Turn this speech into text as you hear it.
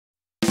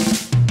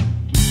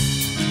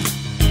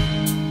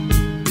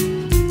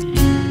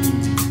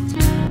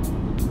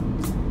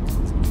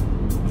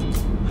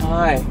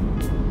Hi,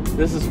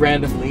 this is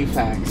Random Leaf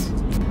Facts.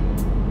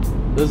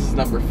 This is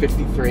number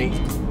 53.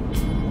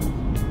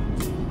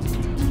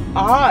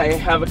 I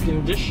have a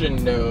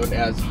condition known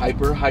as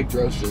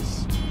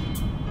hyperhidrosis,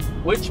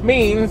 which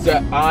means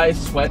that I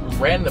sweat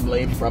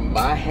randomly from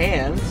my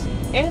hands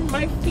and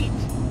my feet,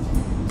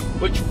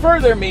 which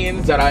further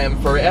means that I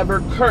am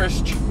forever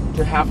cursed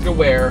to have to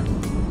wear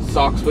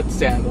socks with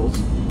sandals.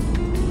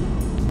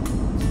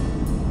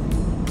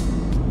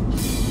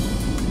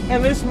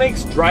 And this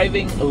makes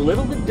driving a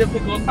little bit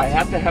difficult. I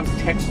have to have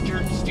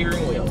textured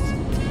steering wheels,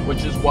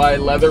 which is why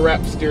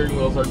leather-wrapped steering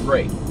wheels are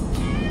great.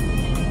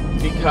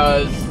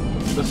 Because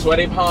the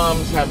sweaty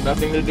palms have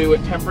nothing to do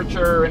with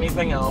temperature or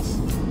anything else,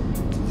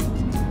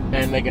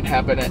 and they can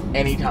happen at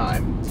any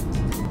time.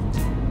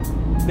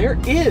 There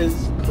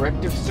is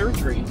corrective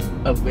surgery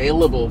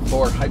available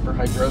for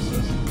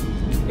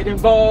hyperhidrosis. It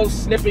involves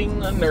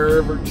snipping a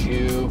nerve or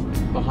two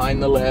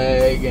behind the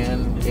leg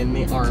and in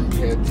the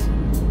armpits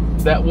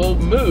that will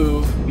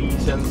move the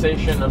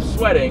sensation of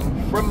sweating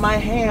from my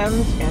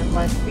hands and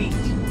my feet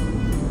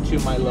to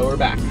my lower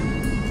back.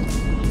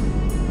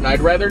 And I'd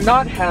rather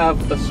not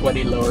have a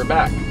sweaty lower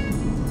back.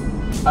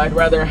 I'd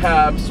rather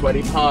have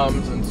sweaty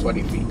palms and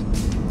sweaty feet.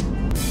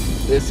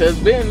 This has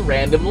been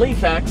Random Leaf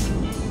Facts.